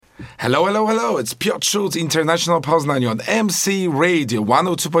Hello, hello, hello. It's Piotr Schulz, International Poznań on MC Radio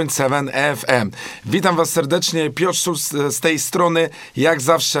 102.7 FM. Witam Was serdecznie, Piotr Schulz z tej strony. Jak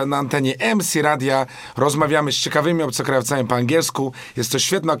zawsze na antenie MC Radia rozmawiamy z ciekawymi obcokrajowcami po angielsku. Jest to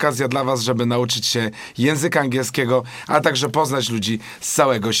świetna okazja dla Was, żeby nauczyć się języka angielskiego, a także poznać ludzi z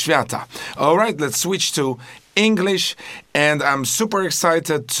całego świata. Alright, let's switch to English, and I'm super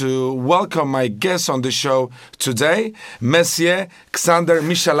excited to welcome my guest on the show today, Monsieur Xander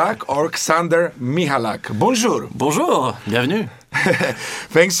Michalak or Xander Michalak. Bonjour. Bonjour, bienvenue.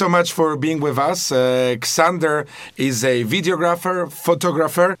 Thanks so much for being with us. Xander is a videographer,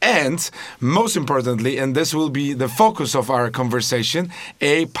 photographer, and most importantly, and this will be the focus of our conversation,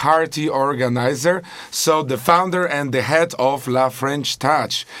 a party organizer. So the founder and the head of La French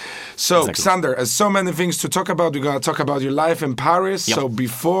Touch. So exactly. Xander, so many things to talk about. We're going to talk about your life in Paris. Yep. So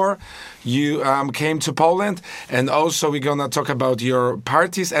before you came to Poland, and also we're going to talk about your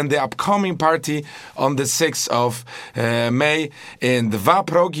parties and the upcoming party on the 6th of May in Dwa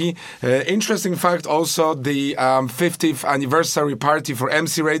Progi. Interesting fact also, the 50th anniversary party for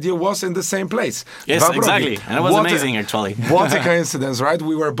MC Radio was in the same place. Yes, exactly. And it was amazing, actually. What a coincidence, right?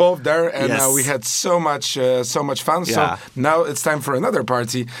 We were both there, and yes. We had so much fun. Yeah. So now it's time for another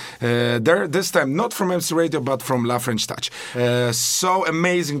party. There, this time not from MC Radio, but from La French Touch. So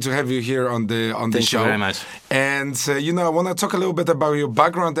amazing to have you here on the show. Thank you very much. And I want to talk a little bit about your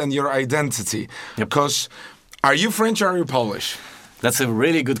background and your identity. Yep. Because are you French or are you Polish? That's a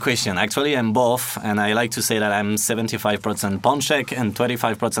really good question. Actually, I'm both, and I like to say that I'm 75% Pączek and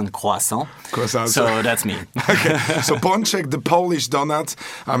 25% croissant. Croissant. So that's me. Okay. So Pączek, the Polish donut.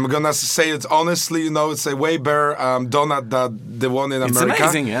 I'm gonna say it honestly. It's a way better donut than the one in America. It's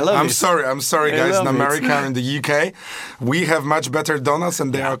amazing. I love it. I'm sorry, guys. In America and the UK, we have much better donuts,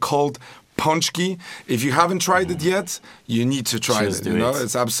 and they are called Pączki. If you haven't tried it yet, you need to try it.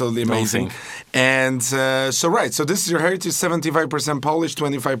 It's absolutely amazing. And so this is your heritage: 75% Polish,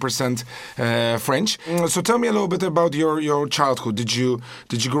 25% French. So tell me a little bit about your childhood. Did you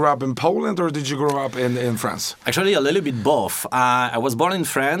grow up in Poland or did you grow up in France? Actually, a little bit both. I was born in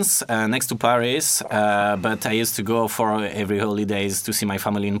France, next to Paris, but I used to go for every holidays to see my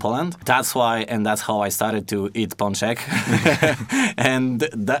family in Poland. That's why, and that's how I started to eat pączek. And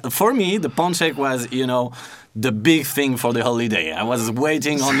for me, the pączek was, the big thing for the holiday. I was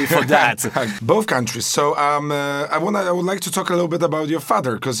waiting only for that. Both countries. So I would like to talk a little bit about your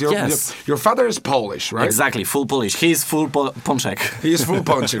father, because your father is Polish, right? Exactly, full Polish. He's full pączek. He is full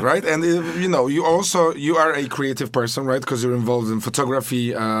pączek, right? And you are a creative person, right? Because you're involved in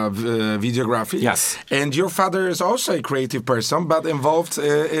photography, videography. Yes. And your father is also a creative person, but involved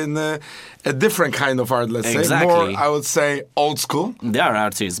in a different kind of art, let's say. More, I would say, old school. They are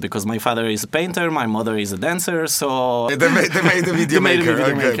artists, because my father is a painter, my mother is a dancer, so... They made the video maker.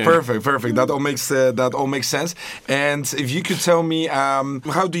 Okay, perfect. That all makes sense. And if you could tell me,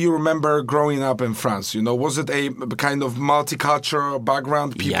 how do you remember growing up in France? Was it a kind of multicultural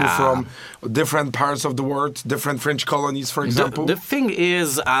background? People from different parts of the world, different French colonies, for example? The thing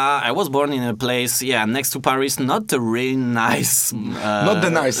is, I was born in a place, next to Paris, not a really nice... not the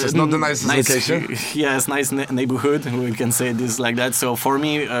nicest location. Yes, nice neighborhood, we can say this like that. So for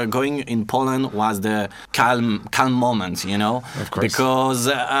me, going in Poland was the calm moment, Of course. Because,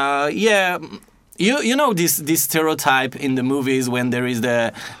 You know this stereotype in the movies when there is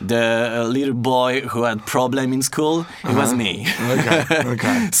the little boy who had problem in school? It was me.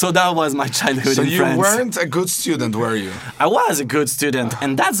 Okay. So that was my childhood in France. So you weren't a good student, were you? I was a good student,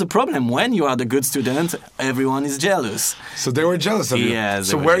 and that's the problem. When you are the good student, everyone is jealous. So they were jealous of you? Yes.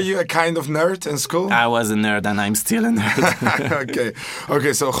 So were you a kind of nerd in school? I was a nerd, and I'm still a nerd.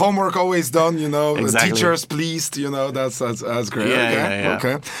 Okay, so homework always done, Exactly. The teachers pleased, that's great. Yeah.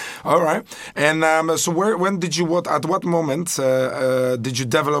 Okay. All right. And so at what moment did you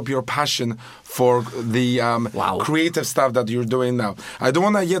develop your passion for the creative stuff that you're doing now? I don't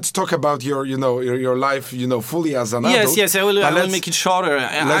want to yet talk about your life, fully as an adult. Yes, I will make it shorter.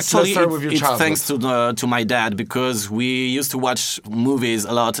 Let's start with your childhood. Thanks to my dad, because we used to watch movies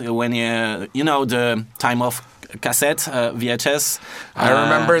a lot when the time of cassette, VHS. I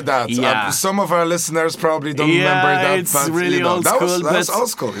remember that. Yeah. Some of our listeners probably don't remember that. It's really old school. That was old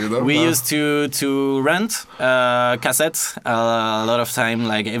school, We used to rent cassettes a lot of time,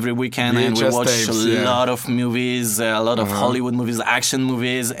 like every weekend, VHS and we watched tapes, a lot of movies, a lot of Hollywood movies, action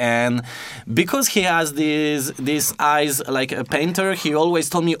movies, and because he has these eyes like a painter, he always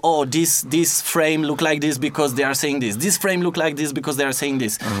told me, oh, this frame look like this because they are saying this. This frame look like this because they are saying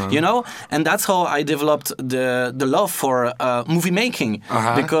this. And that's how I developed the the love for movie making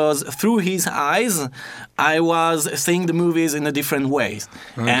because through his eyes, I was seeing the movies in a different way,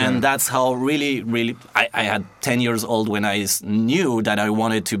 and that's how really I had 10 years old when I knew that I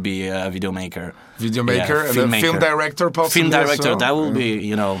wanted to be a video maker. Video maker and a film director, possibly. Film director. Well. That will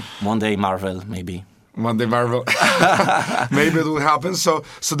be, one day Marvel, maybe. One day Marvel. Maybe it will happen. So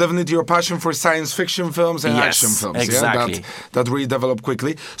definitely your passion for science fiction films and action films. Exactly. Yeah, that really developed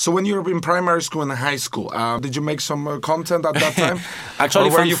quickly. So when you were in primary school and high school, did you make some content at that time? Actually,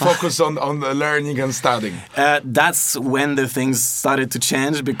 or were you focused on learning and studying? That's when the things started to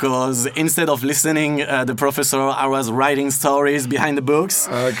change because instead of listening, the professor, I was writing stories behind the books.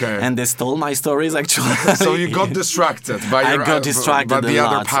 Okay. And they stole my stories, actually. So you got distracted by your, I got distracted by the a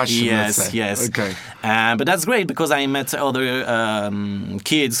other lot. passion. Yes. Okay. But that's great because I met other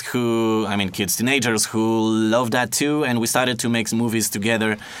teenagers who love that too, and we started to make movies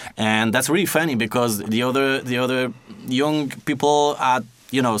together, and that's really funny because the other young people at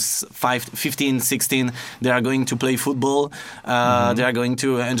 15, 16, they are going to play football, they are going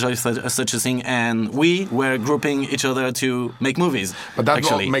to enjoy such a thing, and we were grouping each other to make movies. But that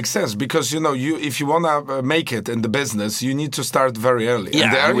makes sense because, if you want to make it in the business, you need to start very early. Yeah,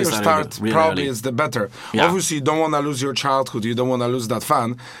 and the earlier you start, really probably early. is the better. Yeah. Obviously, you don't want to lose your childhood, you don't want to lose that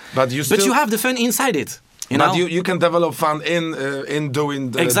fun, but you have the fun inside it. But you can develop fun in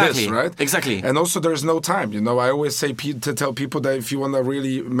doing this, right? Exactly. And also there's no time. I always say to tell people that if you want to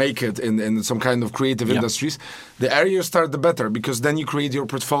really make it in some kind of creative industries, the earlier you start, the better, because then you create your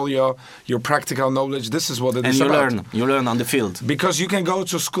portfolio, your practical knowledge. This is what it is about. And you learn on the field. Because you can go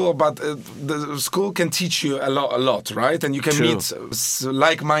to school, but the school can teach you a lot, right? And you can meet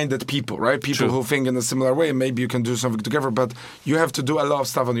like-minded people, right? People who think in a similar way, and maybe you can do something together, but you have to do a lot of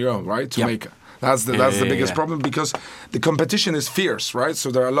stuff on your own, right? To make it. That's the biggest problem because the competition is fierce, right?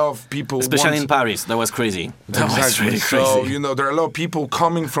 So there are a lot of people... Especially in Paris. That was crazy. That was really crazy. So, there are a lot of people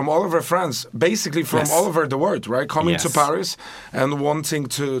coming from all over France, basically from all over the world, right? Coming to Paris and wanting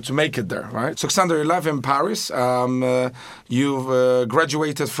to make it there, right? So, Xander, you live in Paris. You've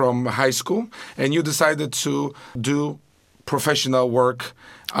graduated from high school and you decided to do professional work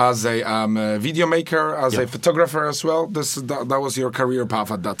as a video maker, as a photographer as well. That was your career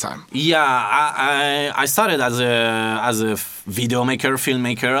path at that time. Yeah, I started as a video maker,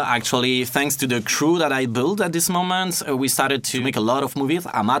 filmmaker. Actually, thanks to the crew that I built at this moment, we started to make a lot of movies,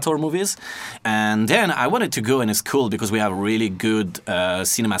 amateur movies. And then I wanted to go in a school because we have a really good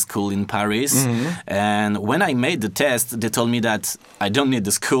cinema school in Paris. And when I made the test, they told me that I don't need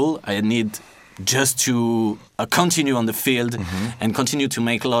the school. I need just to continue on the field and continue to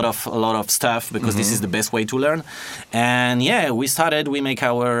make a lot of stuff because this is the best way to learn. And we make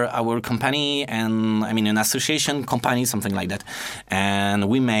our company, and an association company, something like that. And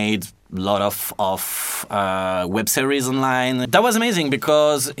we made a lot of web series online. That was amazing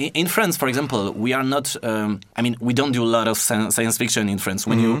because in France, for example, we are not. We don't do a lot of science fiction in France.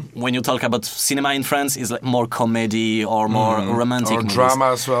 When you talk about cinema in France, it's like more comedy or more romantic or movies.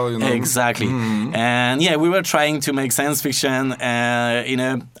 Drama as well. Exactly. And we were trying to make science fiction in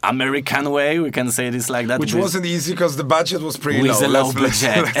an American way. We can say this like that. Which wasn't easy because the budget was pretty low. With a low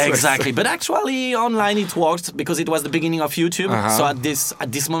budget, exactly. But actually, online it worked because it was the beginning of YouTube. So at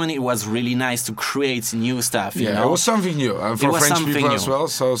this moment, it was really nice to create new stuff. It was something new for French people as well.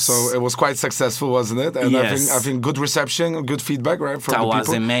 So it was quite successful, wasn't it? And I think good reception, good feedback, right? From that the people.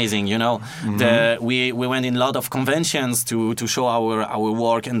 Was amazing. We went in a lot of conventions to show our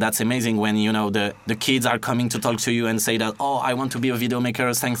work, and that's amazing when the kids are coming to talk to you and say that I want to be a video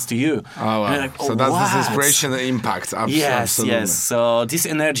maker thanks to you. Oh, wow. Like, so that's this inspiration and impact. Absolutely. Yes. So this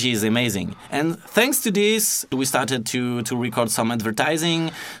energy is amazing, and thanks to this, we started to record some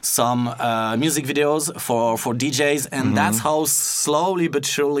advertising, some music videos for DJs, and that's how slowly but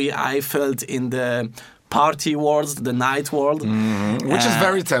surely I felt in the party world, the night world. Which is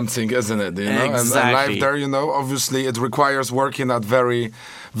very tempting, isn't it? Exactly. And life there, obviously it requires working at very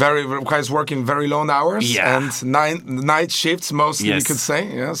long hours and night shifts mostly, we could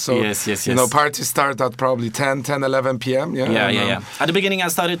say. Yeah. So, parties start at probably 10, 11 p.m. Yeah. At the beginning, I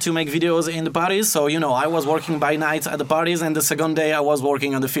started to make videos in the parties. So, I was working by night at the parties, and the second day I was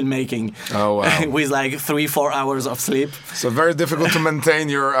working on the filmmaking. Oh, wow. With like 3-4 hours of sleep. So very difficult to maintain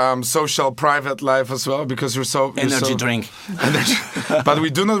your social private life as well. well because you're so Energy drink. But we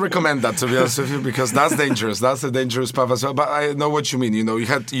do not recommend that, to be honest with you, because that's dangerous. That's a dangerous path as well. But I know what you mean. You know,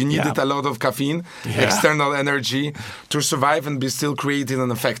 you needed a lot of caffeine, external energy to survive and be still creative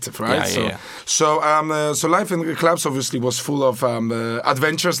and effective, right? So life in clubs obviously was full of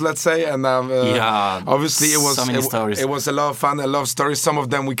adventures, let's say, and obviously it was so many stories. It was a lot of fun, a lot of stories. Some of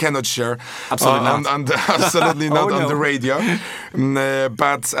them we cannot share. Absolutely not. Absolutely not on the radio.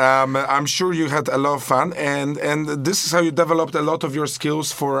 But I'm sure you had a lot of fun, and this is how you developed a lot of your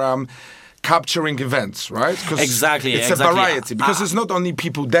skills for capturing events, right? Exactly. It's a variety, because it's not only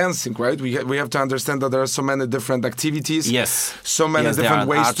people dancing, right? We have to understand that there are so many different activities. Yes. So many different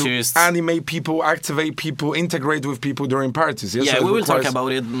ways artists. to animate people, activate people, integrate with people during parties. Yes? Yeah, so we will talk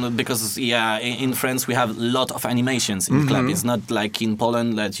about it because in France we have a lot of animations in the club. It's not like in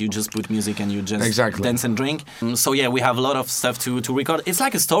Poland that you just put music and you just dance and drink. So yeah, we have a lot of stuff to record. It's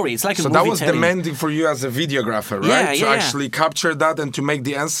like a story. It's like a movie. So that was demanding for you as a videographer, right? To actually capture that and to make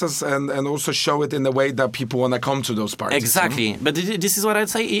the answers and also show it in a way that people want to come to those parties. Exactly. But this is what I'd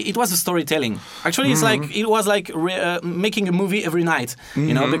say. It was a storytelling. Actually, it was like making a movie every night.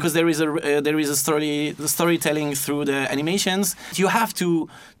 You know, because there is a storytelling through the animations. You have to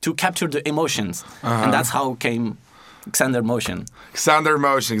capture the emotions, and that's how came Xander Motion. Xander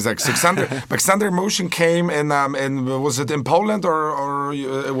Motion, exactly. So Xander Motion came in was it in Poland or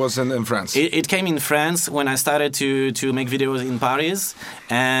it was in France? It came in France when I started to make videos in Paris,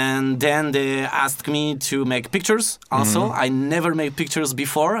 and then they asked me to make pictures also. I never made pictures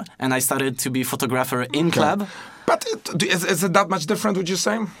before, and I started to be photographer in club. But is it that much different, would you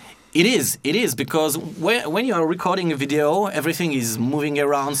say? It is, because when you are recording a video, everything is moving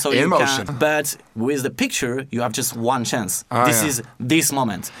around, so in motion. But with the picture, you have just one chance. This is this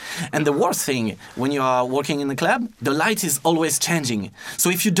moment. And the worst thing, when you are working in the club, the light is always changing. So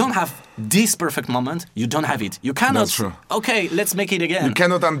if you don't have this perfect moment, you don't have it. You cannot. That's true. Okay, let's make it again. You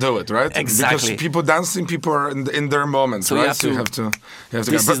cannot undo it, right? Exactly. Because people dancing, people are in their moments, so right? You have to.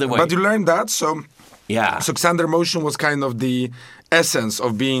 This is the way. But you learned that, so. Yeah. So Xander Motion was kind of the essence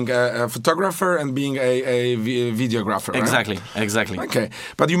of being a photographer and being a videographer, right? Exactly. Okay,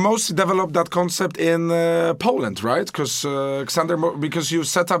 but you mostly developed that concept in Poland, right? Because because you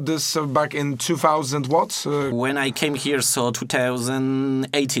set up this back in 2000 what? When I came here, so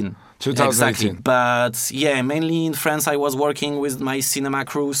 2018. 2018. Exactly. But yeah, mainly in France, I was working with my cinema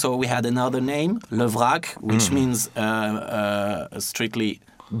crew, so we had another name, Le Vrac, which means strictly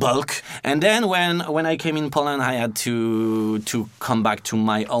bulk. And then when I came in Poland, I had to come back to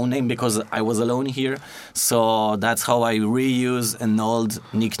my own name because I was alone here. So that's how I reuse an old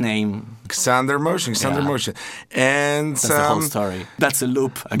nickname. Xander Motion. And that's the whole story. That's a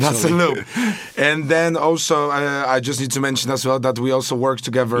loop, actually. That's a loop. And then also, I just need to mention as well that we also work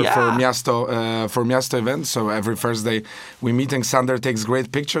together for Miasto events. So every Thursday we meet and Xander takes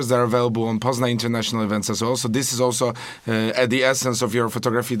great pictures that are available on Poznań International events as well. So this is also at the essence of your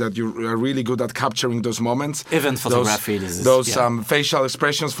photography, that you are really good at capturing those moments. Event photography. Those facial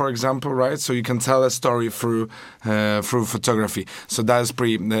expressions, for example, right? So you can tell a story through photography. So that is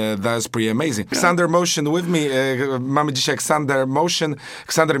pretty amazing. Xander Motion with me. Mamy dzisiaj Xander Motion,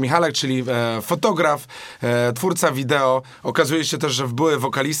 Xander Michalak, czyli fotograf, twórca wideo. Okazuje się też, że były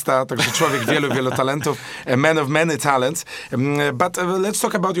wokalista, także człowiek wielu talentów, a man of many talents. But let's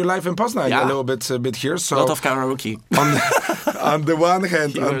talk about your life in Poznań a little bit here. So a lot of karaoke. On the one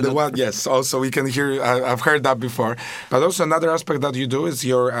hand, yes, also we can hear, I've heard that before. But also another aspect that you do is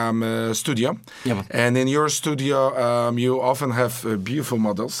your studio. Yeah. And in your studio, you often have beautiful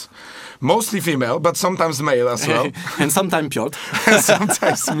models. Mostly female, but sometimes male as well. And sometimes Piotr.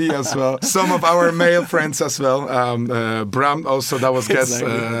 Sometimes me as well. Some of our male friends as well. Bram also, that was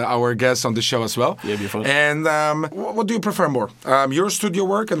our guest on the show as well. Yeah, before. And what do you prefer more? Your studio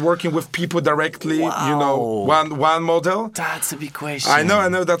work and working with people directly, you know, one model? That's a big question. I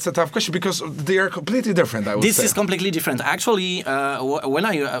know that's a tough question because they are completely different, I would say. This is completely different. Actually,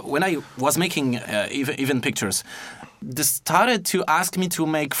 when I was making even pictures, they started to ask me to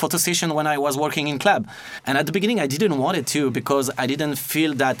make photo session when I was working in club. And at the beginning, I didn't want it to because I didn't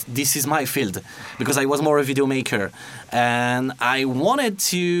feel that this is my field, because I was more a video maker. And I wanted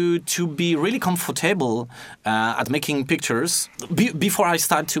to be really comfortable at making pictures before I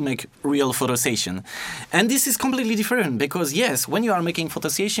start to make real photo session. And this is completely different because, yes, when you are making photo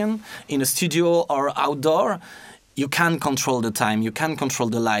session in a studio or outdoor, you can control the time, you can control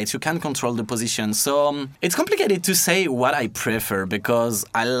the light, you can control the position. So it's complicated to say what I prefer because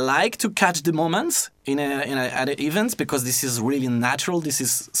I like to catch the moments at events because this is really natural, this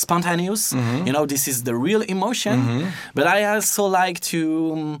is spontaneous, this is the real emotion. But I also like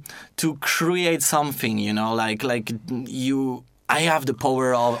to create something, I have the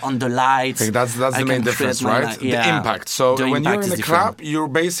power on the light. I think that's the main difference, right? The impact. So when you're in a club, you're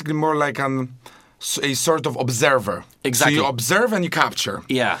basically more like a sort of observer. Exactly. So you observe and you capture.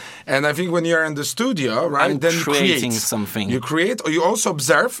 Yeah. And I think when you're in the studio, right, then you creating something. You create, or you also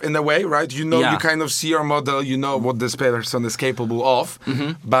observe in a way, right? You kind of see your model, you know what this person is capable of,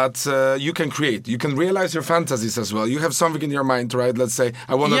 but you can create. You can realize your fantasies as well. You have something in your mind, right? Let's say,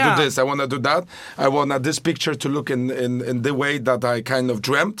 I want to do this, I want to do that. I want this picture to look in the way that I kind of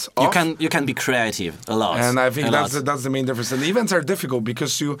dreamt of. You can be creative a lot. And I think that's the main difference. And events are difficult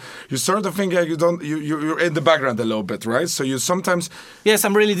because you sort of think you're in the background a little bit. Right, so you sometimes. Yes,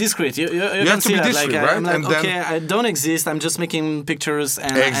 I'm really discreet. You have to be discreet, right? I'm like, okay, I don't exist. I'm just making pictures,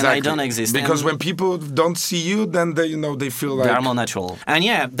 and I don't exist. Because when people don't see you, then they feel like they are more natural. And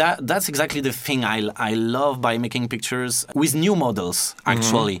that's exactly the thing I love by making pictures with new models.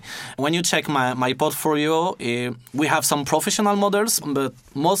 Actually, when you check my portfolio, we have some professional models, but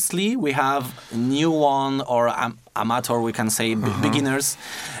mostly we have new one or amateur, we can say, beginners.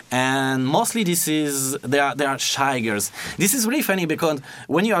 And mostly they are shy girls. This is really funny because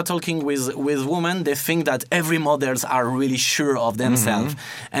when you are talking with women, they think that every models are really sure of themselves.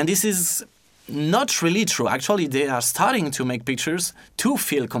 And this is not really true. Actually, they are starting to make pictures to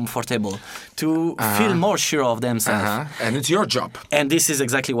feel comfortable, to feel more sure of themselves. And it's your job. And this is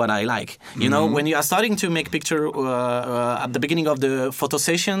exactly what I like. You know, when you are starting to make picture at the beginning of the photo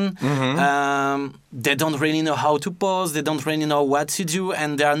session, they don't really know how to pose, they don't really know what to do,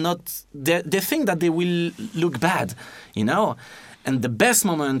 and they think that they will look bad, And the best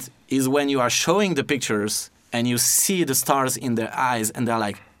moment is when you are showing the pictures and you see the stars in their eyes and they're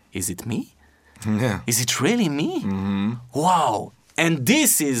like, is it me? Yeah. Is it really me? Wow. And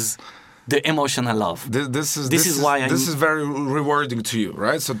this is the emotion I love. This is very rewarding to you,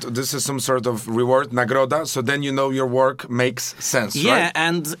 right? So this is some sort of reward, nagroda. So then your work makes sense, right? Yeah,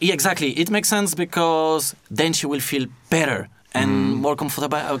 and exactly. It makes sense because then she will feel better and more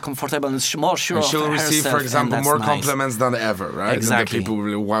comfortable and more sure of herself. She'll receive, for example, more compliments than ever, right? Exactly. And the people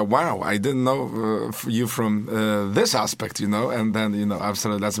will wow, I didn't know you from this aspect, and then,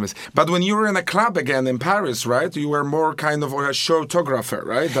 absolutely, that's amazing. But when you were in a club again in Paris, right, you were more kind of a photographer,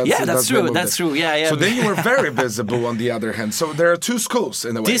 right? That's true, yeah. So then you were very visible on the other hand. So there are two schools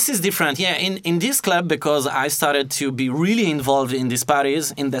in a way. This is different, yeah. In this club, because I started to be really involved in this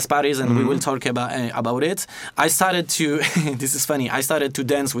Paris, and we will talk about it, I started to... This is funny. I started to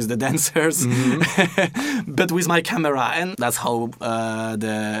dance with the dancers, but with my camera, and that's how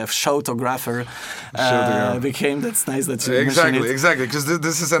the photographer became. That's nice that you mentioned it. Exactly. Because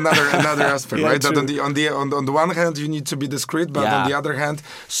this is another aspect, right? True. That on the one hand you need to be discreet, but on the other hand,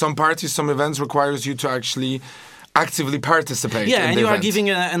 some parties, some events requires you to actually actively participate. Yeah, and you event. are giving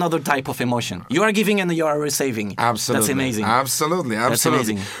another type of emotion. You are giving and you are receiving. Absolutely. That's amazing. Absolutely. That's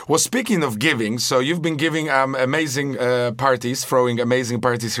amazing. Well, speaking of giving, so you've been giving amazing parties, throwing amazing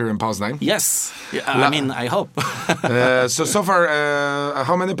parties here in Poznań. Yes. I hope. So far,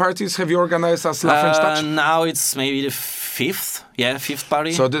 how many parties have you organized as La French Touch? Now it's maybe the fifth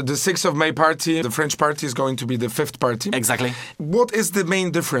party. So the 6th of May party, the French party is going to be the 5th party. Exactly. What is the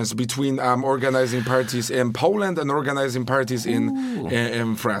main difference between organizing parties in Poland and organizing parties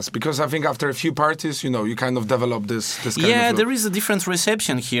in France? Because I think after a few parties, you kind of develop this kind of... Yeah, there is a different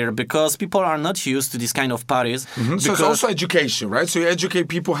reception here because people are not used to this kind of parties. So it's also education, right? So you educate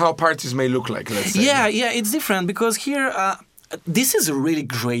people how parties may look like, let's say. Yeah, it's different because here... this is a really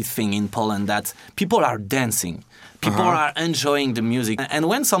great thing in Poland that people are dancing. People are enjoying the music. And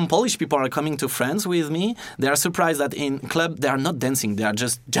when some Polish people are coming to France with me, they are surprised that in club they are not dancing. They are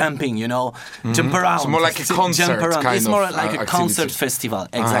just jumping, jump around. It's more like a concert It's more like a activity. Concert festival.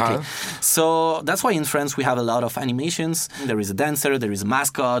 Exactly. So that's why in France we have a lot of animations. There is a dancer, there is a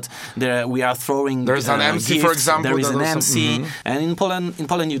mascot. We are throwing There's an MC, gifts. for example. There is an MC. And in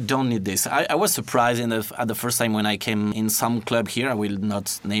Poland you don't need this. I was surprised at the first time when I came in some club here. I will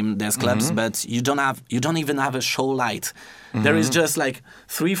not name these clubs, but you don't even have a show light. There is just like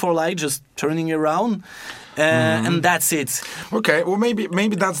 3-4 lights just turning around, and that's it. Okay, well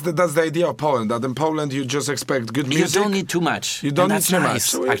maybe that's the idea of Poland. That in Poland you just expect good music. You don't need too much. You don't need too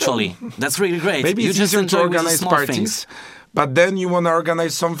nice, much. Actually, that's really great. Maybe you it's just easier to enjoy organize small parties. things. But then you want to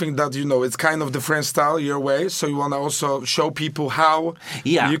organize something that, it's kind of the French style, your way. So you want to also show people how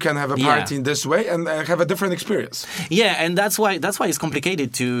you can have a party in this way and have a different experience. Yeah, and that's why it's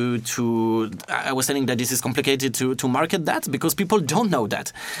complicated to I was saying that this is complicated to market that because people don't know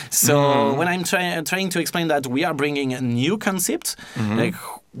that. So when I'm trying to explain that we are bringing a new concept, like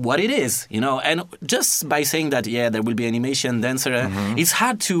what it is, and just by saying that, there will be animation, dancer, it's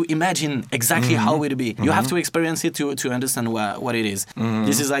hard to imagine exactly how it will be. You have to experience it to understand what it is.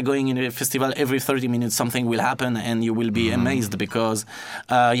 This is like going in a festival, every 30 minutes something will happen and you will be amazed because,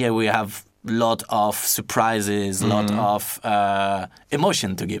 we have lot of surprises, lot of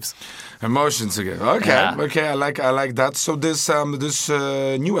emotion to give. Emotion to give. Okay, I like that. So this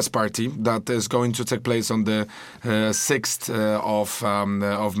newest party that is going to take place on the 6th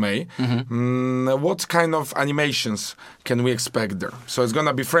of May. What kind of animations can we expect there? So it's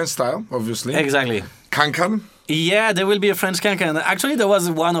gonna be French style, obviously. Exactly. Can-can? Yeah, there will be a French can-can. Actually, that was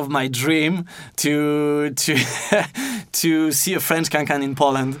one of my dream to to see a French can-can in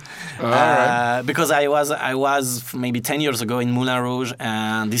Poland. Right. Because I was maybe 10 years ago in Moulin Rouge,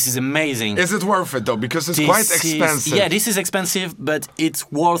 and this is amazing. Is it worth it though? Because it's quite expensive. This is expensive, but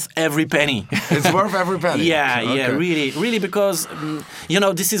it's worth every penny. It's worth every penny. Really, because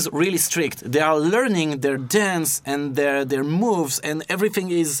this is really strict. They are learning their dance and their moves, and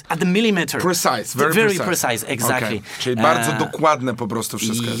everything is at the millimeter. Precise, very precise. Exactly. Okay. Czyli bardzo dokładne po prostu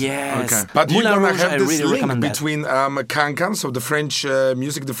wszystko. Yes. Okay. But you're gonna have this really link between can-can, so the French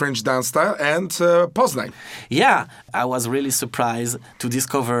music, the French dance style, and Poznań. Yeah, I was really surprised to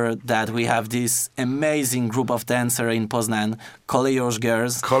discover that we have this amazing group of dancers in Poznań, Kolejorz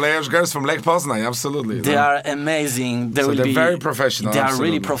girls. Kolejorz girls from Lake Poznań, absolutely. They are amazing. They're very professional. They are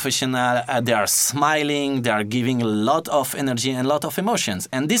absolutely. really professional. They are smiling. They are giving a lot of energy and a lot of emotions.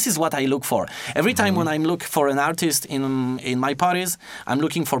 And this is what I look for. Every time when I'm looking for an artist in my parties, I'm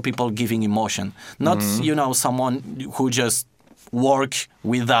looking for people giving emotion. Not, someone who just work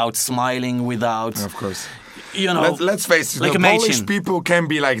without smiling, without... Of course. Let's face it, like Polish people can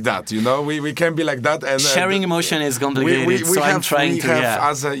be like that, we can be like that. And sharing emotion is complicated,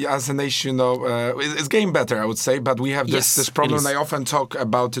 as a nation, it's getting better, I would say, but we have this problem. I often talk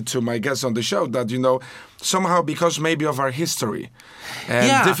about it to my guests on the show that, somehow because maybe of our history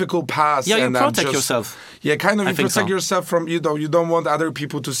and difficult past. Yeah, you and protect yourself. Yeah, kind of you protect yourself from, you don't want other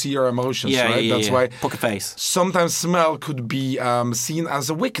people to see your emotions, right? That's why poker face. Sometimes smell could be seen as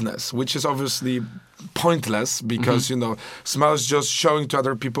a weakness, which is obviously pointless because smell is just showing to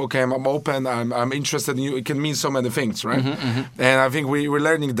other people, okay, I'm open, I'm interested in you. It can mean so many things, right? And I think we're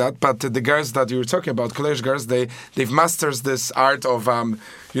learning that. But the girls that you were talking about, college girls, they've mastered this art of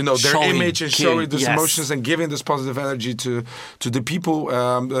their showing, image and showing these emotions and giving this positive energy to the people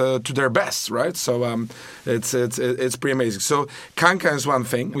to their best, right? So it's pretty amazing. So can-can is one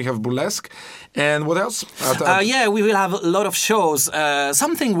thing. We have burlesque, and what else? We will have a lot of shows.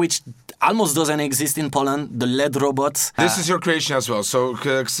 Something which almost doesn't exist in Poland, the LED robots. This is your creation as well. So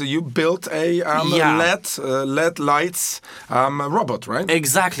you built a LED lights robot, right?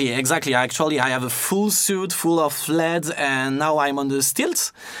 Exactly. Actually, I have a full suit full of LEDs, and now I'm on the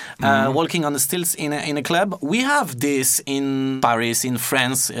stilts, walking on the stilts in a club. We have this in Paris, in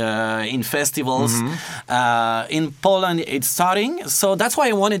France, in festivals. In Poland, it's starting. So that's why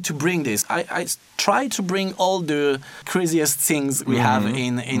I wanted to bring this. I try to bring all the craziest things we have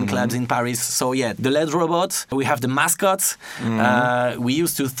in clubs in Paris. So the LED robot, we have the mascot. We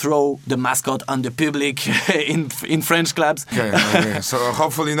used to throw the mascot on the public in French clubs. Okay. So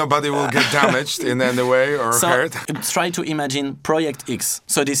hopefully nobody will get damaged in any way or hurt. Try to imagine Project X.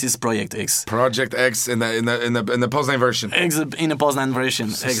 So this is Project X. Project X in the Poznań version. In a Poznań version,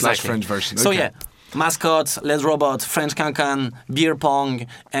 exactly. / French version. So mascot, LED robot, French can-can, beer pong,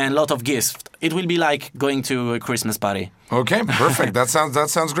 and a lot of gifts. It will be like going to a Christmas party. Okay, perfect. That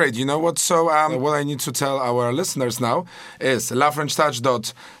sounds great. You know what? So what I need to tell our listeners now is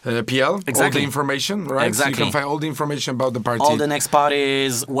lafrenchtouch.pl. Exactly. All the information, right? Exactly. So you can find all the information about the party. All the next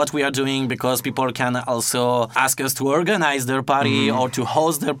parties, what we are doing, because people can also ask us to organize their party or to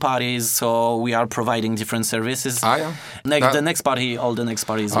host their parties. So we are providing different services. The next party, all the next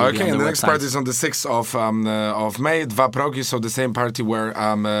parties will be on the the website. next party is on the 6th of May, Dwa Progi, so the same party where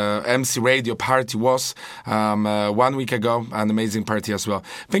MC Radio video party was 1 week ago. An amazing party as well.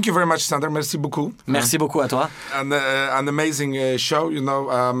 Thank you very much, Xander. Merci beaucoup. Merci beaucoup à toi. And an amazing show,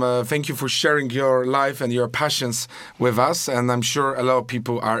 thank you for sharing your life and your passions with us, and I'm sure a lot of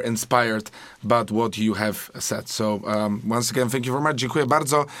people are inspired by what you have said. So once again, thank you very much. Dziękuję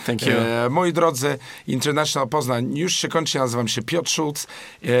bardzo. Thank you. Moi drodzy, International Poznań już się kończy. Nazywam się Piotr Schulz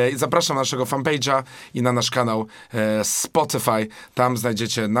i zapraszam na naszego fanpage'a i na nasz kanał Spotify. Tam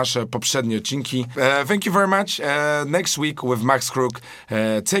znajdziecie nasze poprzednie odcinki. Thank you very much. Next week with Max Kruk.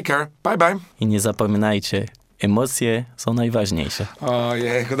 Take care. Bye bye. I nie zapominajcie, emocje są najważniejsze.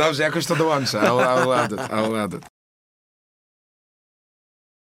 Ojej, dobrze, jakoś to dołączę. I will add it.